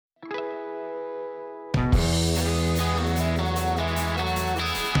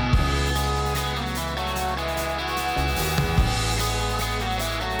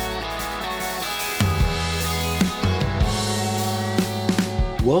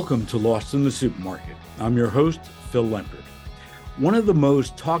Welcome to Lost in the Supermarket. I'm your host, Phil Lempert. One of the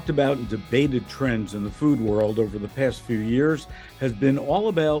most talked about and debated trends in the food world over the past few years has been all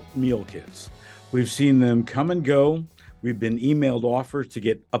about meal kits. We've seen them come and go. We've been emailed offers to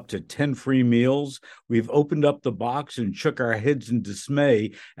get up to 10 free meals. We've opened up the box and shook our heads in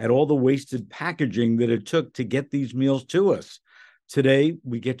dismay at all the wasted packaging that it took to get these meals to us. Today,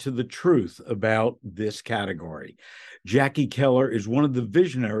 we get to the truth about this category. Jackie Keller is one of the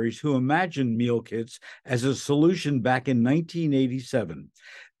visionaries who imagined meal kits as a solution back in 1987,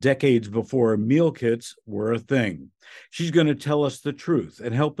 decades before meal kits were a thing. She's going to tell us the truth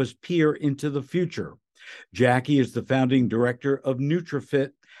and help us peer into the future. Jackie is the founding director of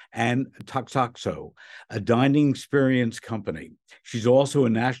NutriFit and Toxoxo, a dining experience company. She's also a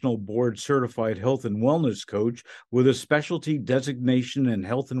national board certified health and wellness coach with a specialty designation in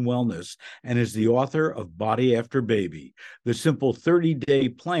health and wellness, and is the author of Body After Baby, the simple 30-day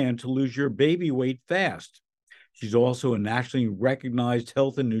plan to lose your baby weight fast. She's also a nationally recognized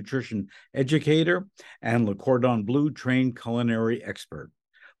health and nutrition educator and Le Cordon Bleu trained culinary expert.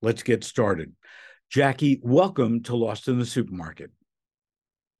 Let's get started. Jackie, welcome to Lost in the Supermarket.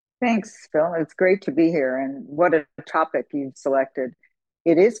 Thanks, Phil. It's great to be here. And what a topic you've selected.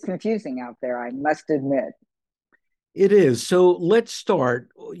 It is confusing out there, I must admit. It is. So let's start.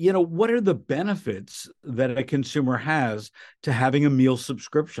 What are the benefits that a consumer has to having a meal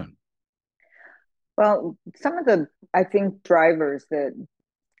subscription? Well, some of the, I think, drivers that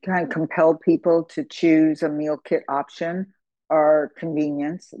kind of compel people to choose a meal kit option are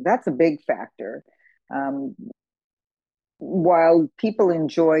convenience. That's a big factor. Um, while people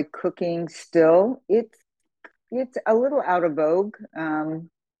enjoy cooking still, it's a little out of vogue.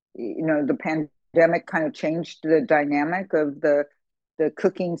 The pandemic kind of changed the dynamic of the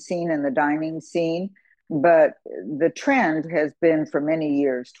cooking scene and the dining scene, but the trend has been for many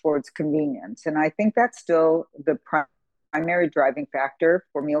years towards convenience, and I think that's still the primary driving factor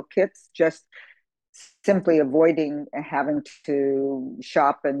for meal kits. Just simply avoiding having to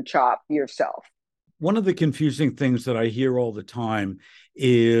shop and chop yourself. One of the confusing things that I hear all the time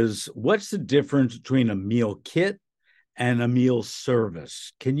is what's the difference between a meal kit and a meal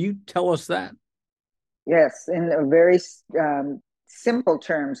service? Can you tell us that? Yes, in a very simple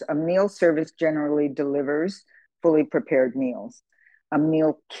terms, a meal service generally delivers fully prepared meals. A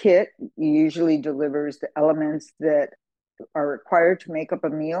meal kit usually delivers the elements that are required to make up a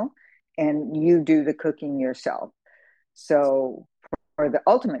meal, and you do the cooking yourself. So, for the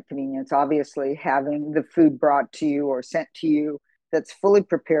ultimate convenience, obviously, having the food brought to you or sent to you that's fully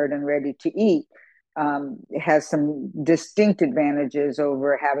prepared and ready to eat has some distinct advantages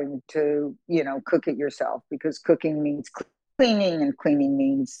over having to, cook it yourself, because cooking means cleaning, and cleaning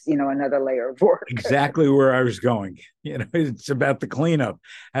means, another layer of work. Exactly where I was going. It's about the cleanup.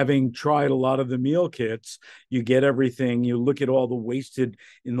 Having tried a lot of the meal kits, you get everything. You look at all the wasted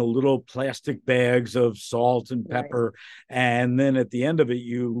in the little plastic bags of salt and Right. pepper. And then at the end of it,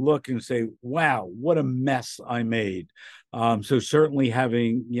 you look and say, wow, what a mess I made. So certainly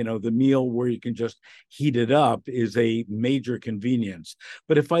having, the meal where you can just heat it up is a major convenience.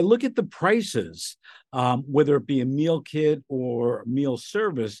 But if I look at the prices, whether it be a meal kit or meal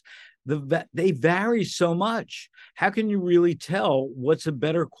service, they vary so much. How can you really tell what's a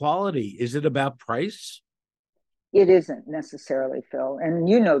better quality? Is it about price? It isn't necessarily, Phil. And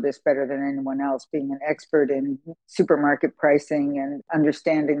you know this better than anyone else, being an expert in supermarket pricing and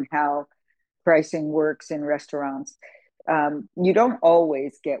understanding how pricing works in restaurants. You don't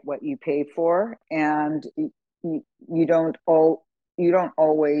always get what you pay for, and you don't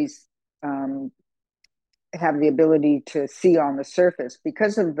always um, have the ability to see on the surface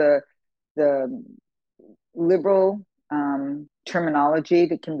because of the liberal terminology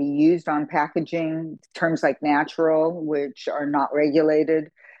that can be used on packaging. Terms like natural, which are not regulated,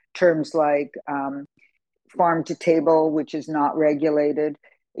 terms like farm to table, which is not regulated.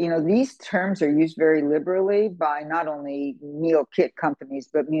 These terms are used very liberally by not only meal kit companies,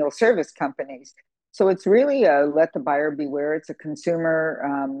 but meal service companies. So it's really a let the buyer beware. It's a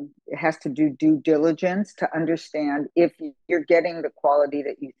consumer. It has to do due diligence to understand if you're getting the quality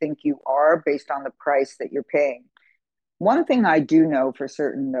that you think you are based on the price that you're paying. One thing I do know for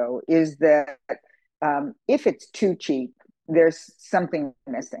certain, though, is that if it's too cheap, there's something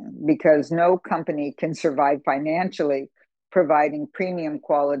missing, because no company can survive financially providing premium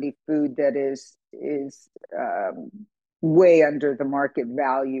quality food that is way under the market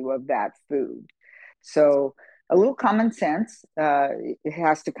value of that food. So a little common sense it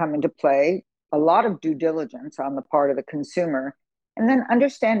has to come into play. A lot of due diligence on the part of the consumer, and then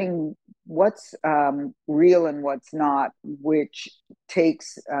understanding what's real and what's not, which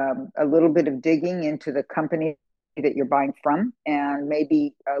takes a little bit of digging into the company that you're buying from, and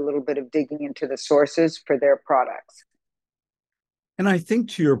maybe a little bit of digging into the sources for their products. And I think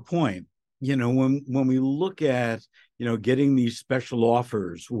to your point, when we look at, getting these special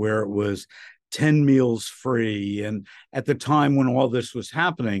offers where it was 10 meals free. And at the time when all this was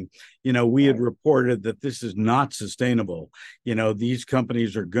happening, we had reported that this is not sustainable. These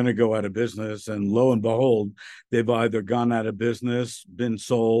companies are going to go out of business. And lo and behold, they've either gone out of business, been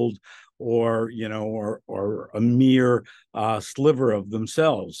sold, or, or a mere sliver of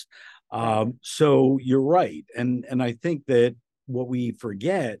themselves. So you're right. And I think that what we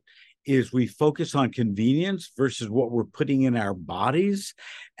forget is we focus on convenience versus what we're putting in our bodies,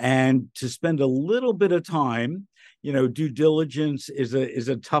 and to spend a little bit of time. Due diligence is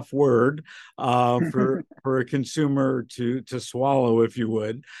a tough word for a consumer to swallow, if you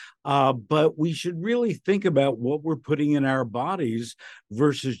would. But we should really think about what we're putting in our bodies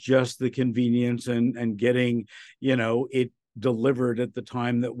versus just the convenience and getting it delivered at the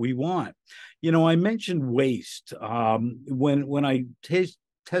time that we want. I mentioned waste. When I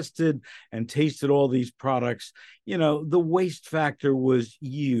tested and tasted all these products, the waste factor was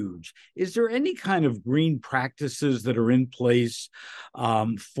huge. Is there any kind of green practices that are in place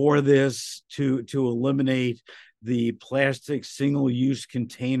for this to eliminate the plastic single-use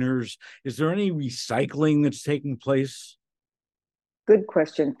containers? Is there any recycling that's taking place? Good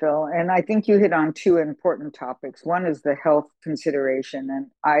question, Phil. And I think you hit on two important topics. One is the health consideration, and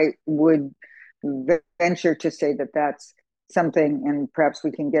I would venture to say that that's something, and perhaps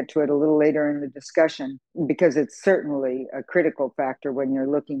we can get to it a little later in the discussion, because it's certainly a critical factor when you're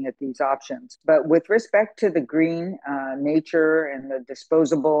looking at these options. But with respect to the green nature and the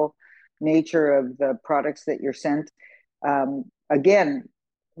disposable nature of the products that you're sent, again,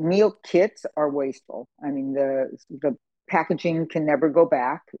 meal kits are wasteful. I mean, the packaging can never go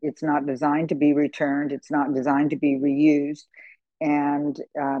back. It's not designed to be returned. It's not designed to be reused. And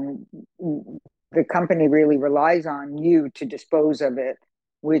the company really relies on you to dispose of it,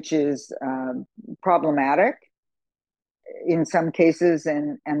 which is problematic in some cases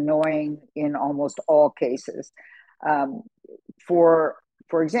and annoying in almost all cases. For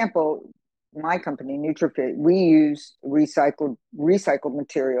example, my company, NutriFit, we use recycled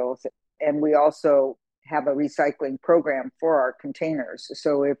materials, and we also have a recycling program for our containers.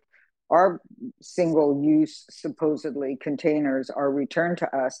 So if our single-use, supposedly, containers are returned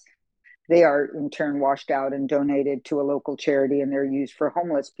to us, they are in turn washed out and donated to a local charity, and they're used for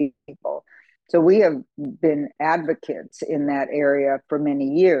homeless people. So we have been advocates in that area for many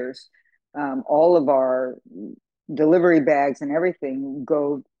years. All of our delivery bags and everything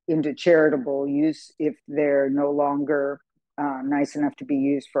go into charitable use if they're no longer nice enough to be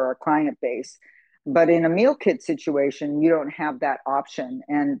used for our client base. But in a meal kit situation, you don't have that option.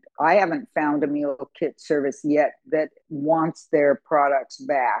 And I haven't found a meal kit service yet that wants their products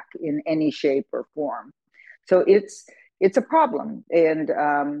back in any shape or form. So it's a problem. And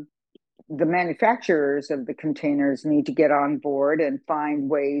the manufacturers of the containers need to get on board and find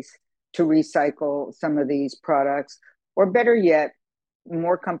ways to recycle some of these products. Or better yet,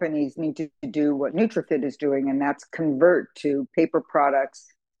 more companies need to do what NutriFit is doing, and that's convert to paper products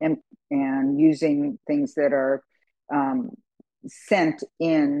and using things that are sent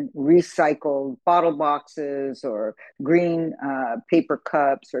in recycled bottle boxes or green paper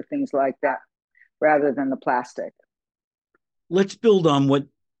cups or things like that, rather than the plastic. Let's build on what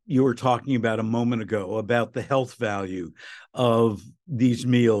you were talking about a moment ago about the health value of these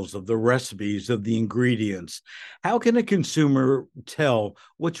meals, of the recipes, of the ingredients. How can a consumer tell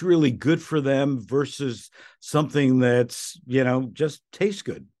what's really good for them versus something that's, just tastes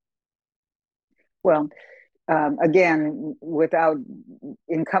good? Well, again, without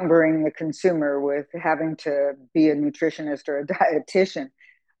encumbering the consumer with having to be a nutritionist or a dietitian,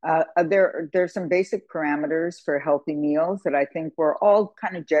 there's some basic parameters for healthy meals that I think we're all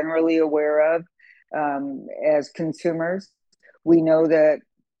kind of generally aware of as consumers. We know that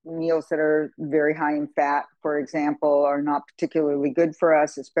meals that are very high in fat, for example, are not particularly good for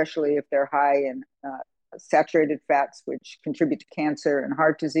us, especially if they're high in saturated fats, which contribute to cancer and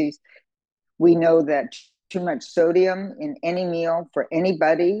heart disease. We know that too much sodium in any meal for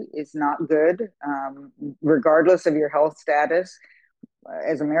anybody is not good, regardless of your health status.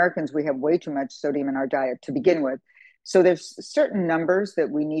 As Americans, we have way too much sodium in our diet to begin with. So there's certain numbers that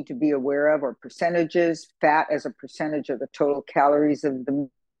we need to be aware of, or percentages, fat as a percentage of the total calories of the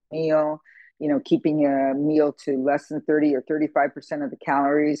meal, keeping a meal to less than 30 or 35% of the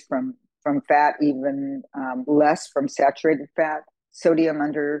calories from fat, even less from saturated fat, sodium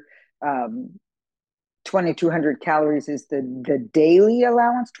under 2,200 calories is the daily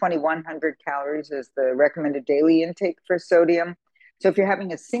allowance. 2,100 calories is the recommended daily intake for sodium. So if you're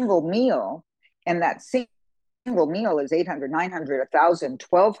having a single meal, and that single meal is 800, 900, 1,000,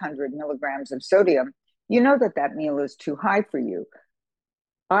 1,200 milligrams of sodium, you know that meal is too high for you.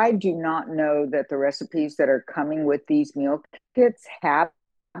 I do not know that the recipes that are coming with these meal kits have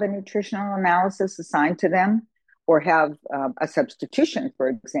a nutritional analysis assigned to them, or have a substitution, for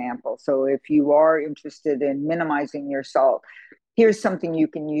example. So if you are interested in minimizing your salt, here's something you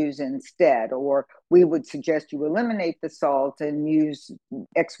can use instead, or we would suggest you eliminate the salt and use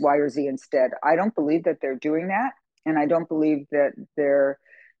X, Y, or Z instead. I don't believe that they're doing that, and I don't believe that they're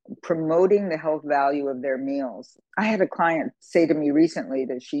promoting the health value of their meals. I had a client say to me recently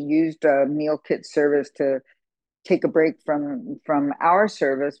that she used a meal kit service to take a break from our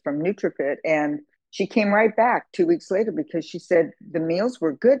service, from NutriFit, and she came right back 2 weeks later because she said the meals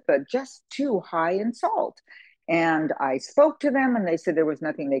were good, but just too high in salt. And I spoke to them and they said there was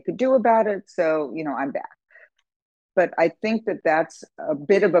nothing they could do about it. So, I'm back. But I think that that's a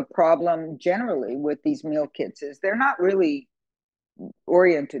bit of a problem generally with these meal kits, is they're not really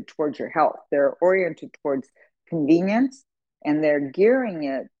oriented towards your health. They're oriented towards convenience, and they're gearing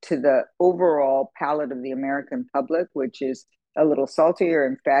it to the overall palate of the American public, which is a little saltier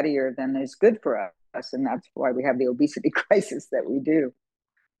and fattier than is good for us. And that's why we have the obesity crisis that we do.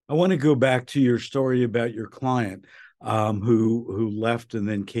 I want to go back to your story about your client who left and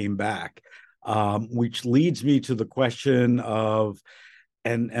then came back, which leads me to the question of,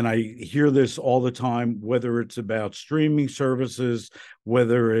 and I hear this all the time, whether it's about streaming services,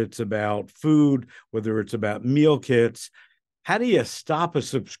 whether it's about food, whether it's about meal kits. How do you stop a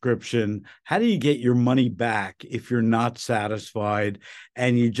subscription? How do you get your money back if you're not satisfied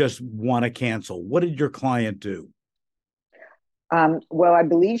and you just want to cancel? What did your client do? Well, I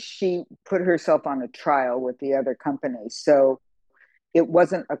believe she put herself on a trial with the other company. So it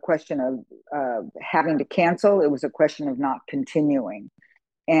wasn't a question of having to cancel. It was a question of not continuing.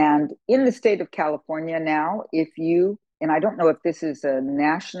 And in the state of California now, and I don't know if this is a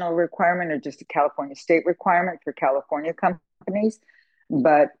national requirement or just a California state requirement for California companies,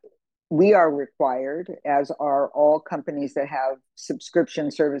 but we are required, as are all companies that have subscription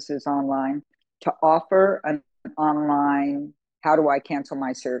services online, to offer an online, how do I cancel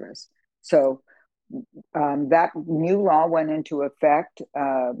my service? So that new law went into effect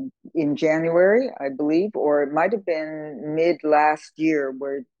in January, I believe, or it might have been mid last year,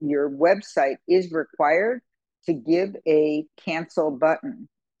 where your website is required to give a cancel button,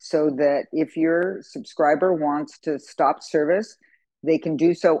 so that if your subscriber wants to stop service, they can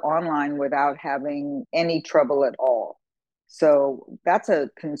do so online without having any trouble at all. So that's every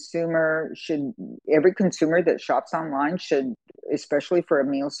consumer that shops online should, especially for a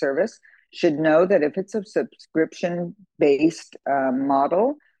meal service, should know that if it's a subscription-based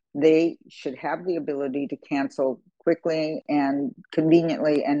model, they should have the ability to cancel quickly and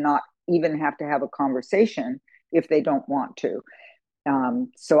conveniently, and not even have to have a conversation if they don't want to.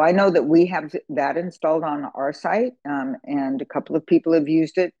 So I know that we have that installed on our site, and a couple of people have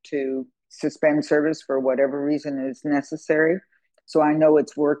used it to suspend service for whatever reason is necessary. So I know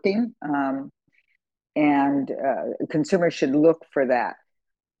it's working, and consumers should look for that.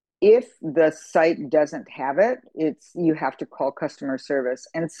 If the site doesn't have it, you have to call customer service.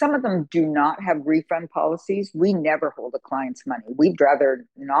 And some of them do not have refund policies. We never hold a client's money. We'd rather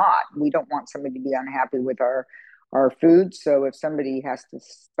not. We don't want somebody to be unhappy with our food. So if somebody has to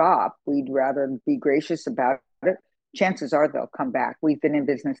stop, we'd rather be gracious about it. Chances are they'll come back. We've been in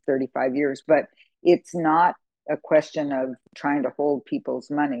business 35 years, but it's not a question of trying to hold people's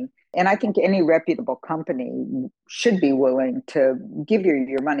money. And I think any reputable company should be willing to give you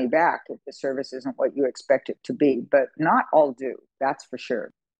your money back if the service isn't what you expect it to be, but not all do. That's for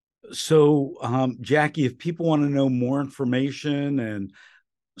sure. So, Jackie, if people want to know more information and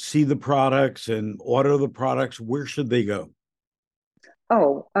see the products and order the products, where should they go?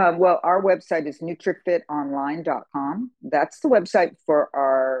 Well, our website is NutriFitOnline.com. That's the website for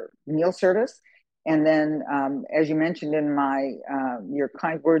our meal service. And then, as you mentioned in your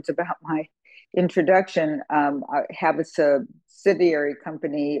kind words about my introduction, I have a subsidiary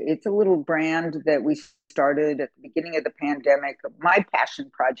company. It's a little brand that we started at the beginning of the pandemic, my passion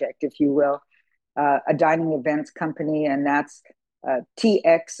project, if you will, a dining events company, and that's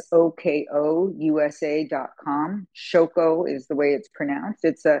TXOKOUSA.com. Shoko is the way it's pronounced.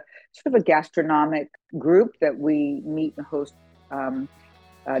 It's a sort of a gastronomic group that we meet and host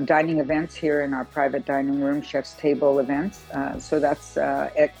dining events here in our private dining room, chef's table events. So that's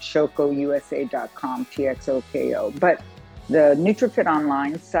at ShokoUSA.com, TXOKO. But The NutriFit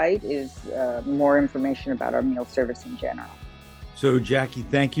Online site is more information about our meal service in general. So, Jackie,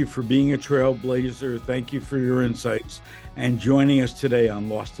 thank you for being a trailblazer. Thank you for your insights and joining us today on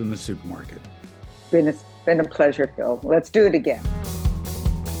Lost in the Supermarket. It's been a pleasure, Phil. Let's do it again.